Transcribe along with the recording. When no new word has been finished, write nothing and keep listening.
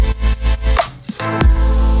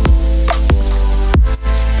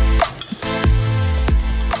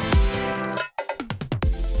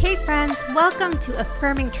to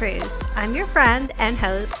Affirming Truths. I'm your friend and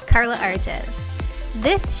host, Carla Arges.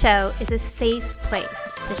 This show is a safe place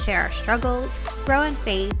to share our struggles, grow in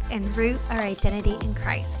faith, and root our identity in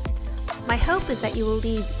Christ. My hope is that you will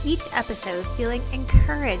leave each episode feeling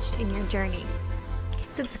encouraged in your journey.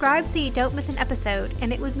 Subscribe so you don't miss an episode,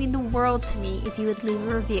 and it would mean the world to me if you would leave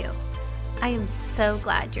a review. I am so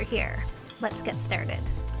glad you're here. Let's get started.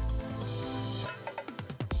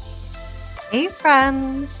 Hey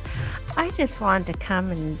friends, I just wanted to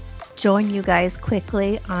come and join you guys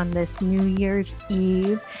quickly on this New Year's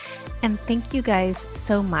Eve and thank you guys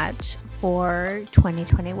so much for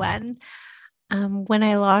 2021. When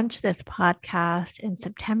I launched this podcast in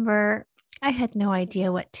September, I had no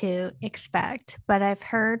idea what to expect, but I've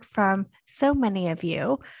heard from so many of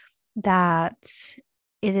you that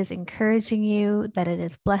it is encouraging you, that it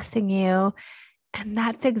is blessing you, and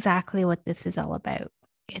that's exactly what this is all about.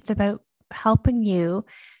 It's about helping you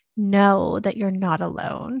know that you're not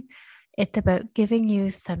alone. It's about giving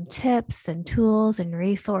you some tips and tools and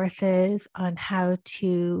resources on how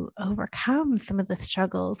to overcome some of the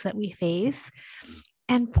struggles that we face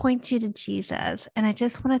and point you to Jesus. And I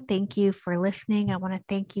just want to thank you for listening. I want to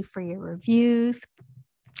thank you for your reviews.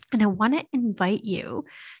 And I want to invite you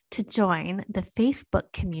to join the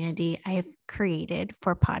Facebook community I've created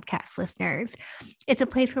for podcast listeners. It's a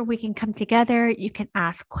place where we can come together. You can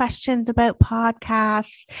ask questions about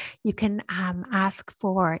podcasts. You can ask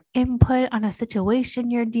for input on a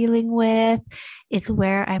situation you're dealing with. It's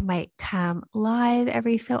where I might come live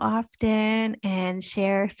every so often and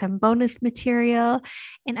share some bonus material.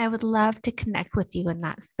 And I would love to connect with you in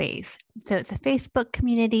that space. So it's a Facebook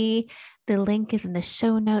community. The link is in the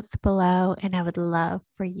show notes below, and I would love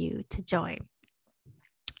for you to join.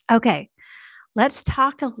 Okay, let's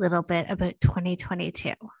talk a little bit about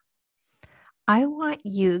 2022. I want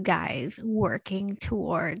you guys working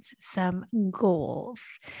towards some goals.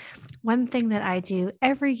 One thing that I do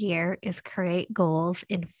every year is create goals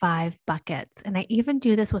in 5 buckets. And I even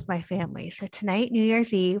do this with my family. So tonight, New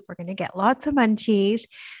Year's Eve, we're going to get lots of munchies,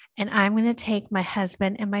 and I'm going to take my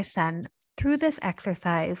husband and my son through this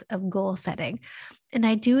exercise of goal setting. And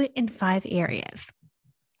I do it in 5 areas.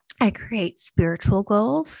 I create spiritual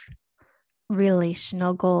goals,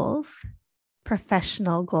 relational goals,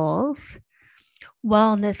 professional goals,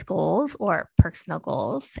 wellness goals or personal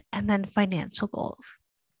goals, and then financial goals.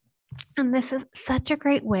 And this is such a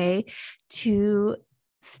great way to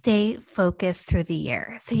stay focused through the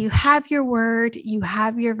year. So you have your word, you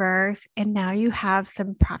have your verse, and now you have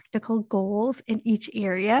some practical goals in each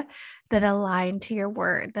area that align to your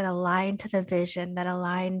word, that align to the vision, that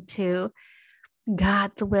align to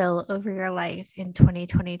God's will over your life in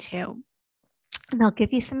 2022. And I'll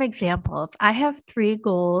give you some examples. I have 3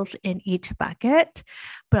 goals in each bucket,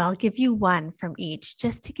 but I'll give you one from each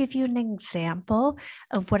just to give you an example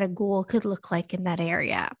of what a goal could look like in that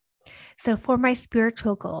area. So for my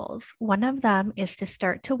spiritual goals, one of them is to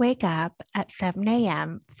start to wake up at 7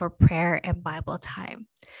 a.m. for prayer and Bible time.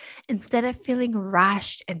 Instead of feeling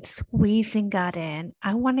rushed and squeezing God in,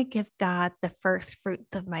 I want to give God the first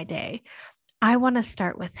fruits of my day. I want to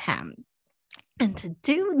start with Him. And to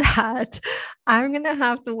do that, I'm going to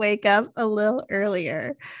have to wake up a little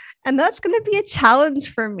earlier. And that's going to be a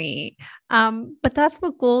challenge for me. But that's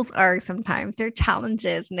what goals are sometimes. They're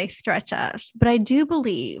challenges and they stretch us. But I do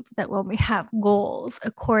believe that when we have goals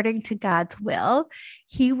according to God's will,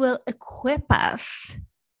 He will equip us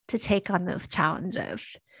to take on those challenges.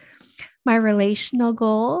 My relational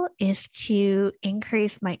goal is to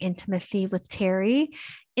increase my intimacy with Terry.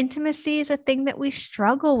 Intimacy is a thing that we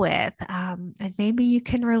struggle with, and maybe you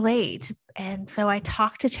can relate. And so I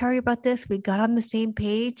talked to Terry about this. We got on the same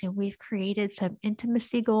page and we've created some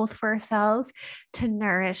intimacy goals for ourselves to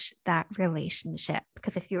nourish that relationship.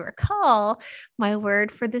 Because if you recall, my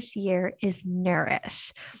word for this year is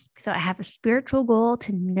nourish. So I have a spiritual goal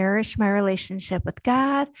to nourish my relationship with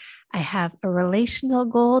God. I have a relational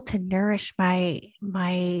goal to nourish my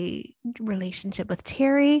relationship with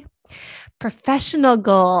Terry. Professional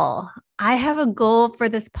goal. I have a goal for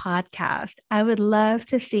this podcast. I would love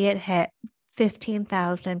to see it hit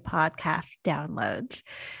 15,000 podcast downloads,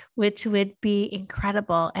 which would be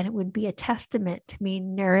incredible. And it would be a testament to me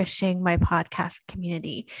nourishing my podcast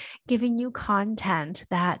community, giving you content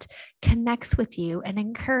that connects with you and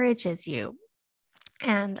encourages you.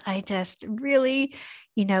 And I just really,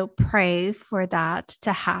 pray for that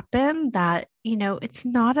to happen, that, it's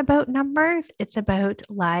not about numbers, it's about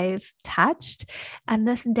lives touched. And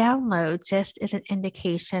this download just is an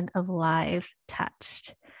indication of lives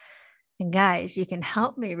touched. And guys, you can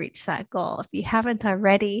help me reach that goal. If you haven't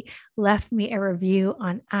already left me a review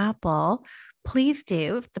on Apple, Please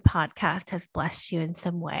do, if the podcast has blessed you in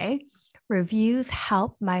some way. Reviews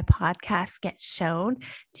help my podcast get shown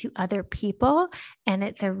to other people, and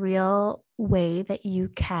it's a real way that you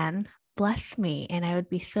can bless me, and I would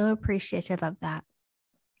be so appreciative of that.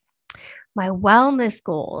 My wellness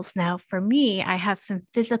goals. Now, for me, I have some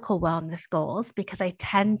physical wellness goals because I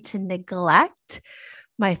tend to neglect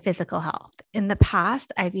my physical health. In the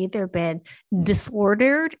past, I've either been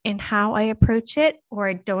disordered in how I approach it or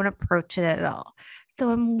I don't approach it at all.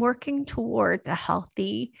 So I'm working towards a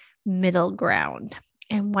healthy middle ground.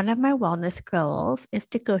 And one of my wellness goals is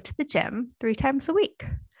to go to the gym 3 times a week.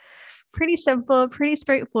 Pretty simple, pretty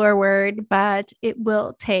straightforward, but it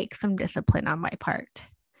will take some discipline on my part.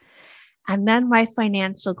 And then my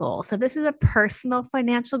financial goal. So this is a personal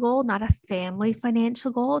financial goal, not a family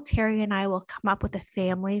financial goal. Terry and I will come up with a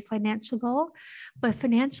family financial goal. But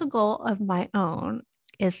financial goal of my own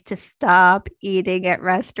is to stop eating at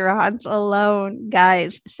restaurants alone.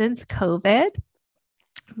 Guys, since COVID,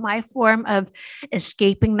 my form of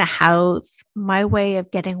escaping the house, my way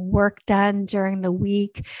of getting work done during the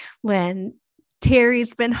week when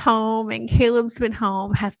Terry's been home and Caleb's been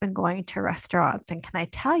home has been going to restaurants. And can I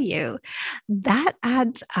tell you, that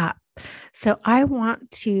adds up. So I want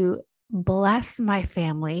to bless my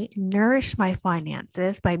family, nourish my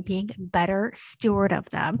finances by being a better steward of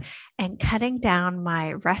them and cutting down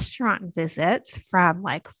my restaurant visits from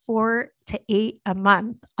like 4 to 8 a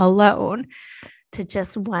month alone to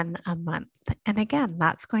just 1 a month. And again,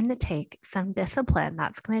 that's going to take some discipline.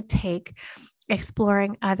 That's going to take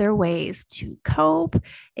exploring other ways to cope,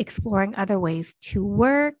 exploring other ways to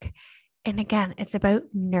work. And again, it's about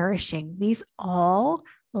nourishing. These all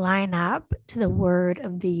line up to the word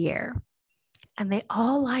of the year. And they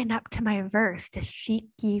all line up to my verse to seek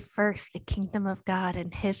ye first the kingdom of God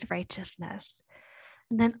and his righteousness.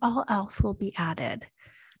 And then all else will be added.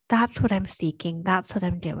 That's what I'm seeking. That's what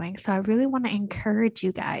I'm doing. So I really want to encourage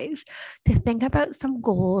you guys to think about some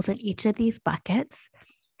goals in each of these buckets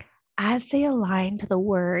as they align to the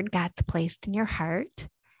word God's placed in your heart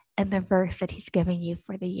and the verse that he's giving you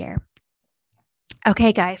for the year.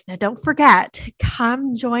 Okay, guys, now don't forget,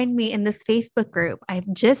 come join me in this Facebook group. I've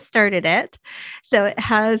just started it. So it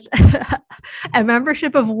has a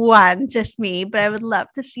membership of 1, just me, but I would love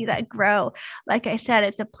to see that grow. Like I said,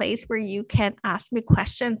 it's a place where you can ask me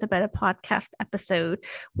questions about a podcast episode,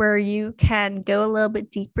 where you can go a little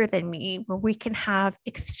bit deeper than me, where we can have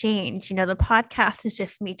exchange. You know, the podcast is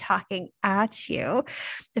just me talking at you.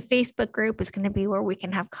 The Facebook group is going to be where we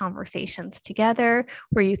can have conversations together,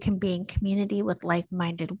 where you can be in community with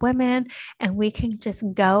like-minded women, and we can just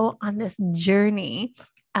go on this journey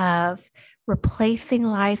of replacing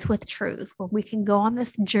lies with truth, where we can go on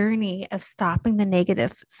this journey of stopping the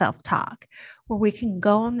negative self-talk, where we can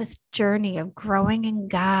go on this journey of growing in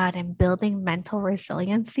God and building mental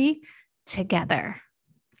resiliency together.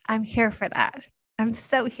 I'm here for that. I'm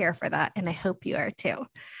so here for that, and I hope you are too.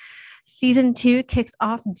 Season 2 kicks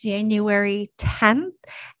off January 10th,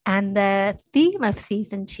 and the theme of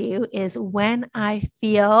season 2 is When I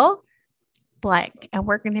Feel Blank. And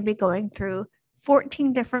we're going to be going through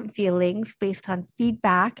 14 different feelings based on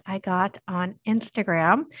feedback I got on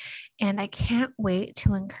Instagram. And I can't wait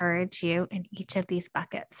to encourage you in each of these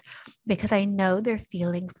buckets because I know they're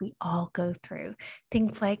feelings we all go through.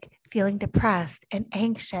 Things like feeling depressed and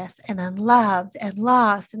anxious and unloved and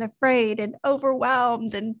lost and afraid and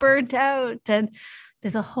overwhelmed and burnt out. And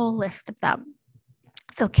there's a whole list of them.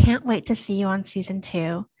 So can't wait to see you on season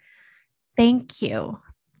 2. Thank you.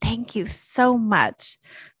 Thank you so much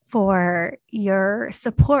for your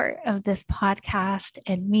support of this podcast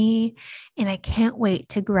and me. And I can't wait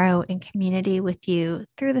to grow in community with you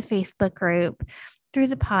through the Facebook group, through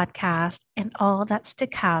the podcast, and all that's to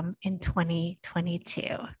come in 2022.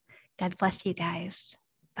 God bless you guys.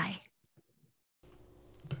 Bye.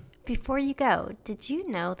 Before you go, did you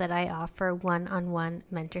know that I offer one-on-one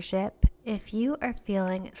mentorship? If you are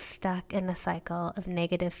feeling stuck in a cycle of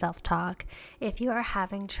negative self-talk, if you are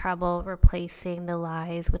having trouble replacing the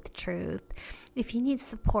lies with truth, if you need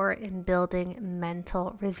support in building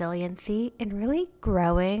mental resiliency and really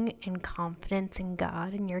growing in confidence in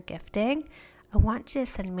God and your gifting, I want you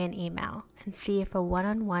to send me an email and see if a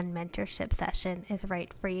one-on-one mentorship session is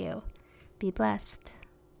right for you. Be blessed.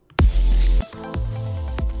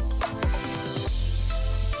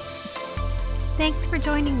 Thanks for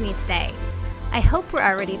joining me today. I hope we're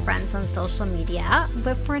already friends on social media,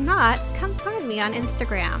 but if we're not, come find me on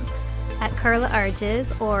Instagram at Carla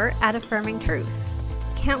Arges or at Affirming Truth.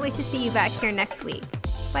 Can't wait to see you back here next week.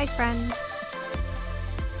 Bye, friends.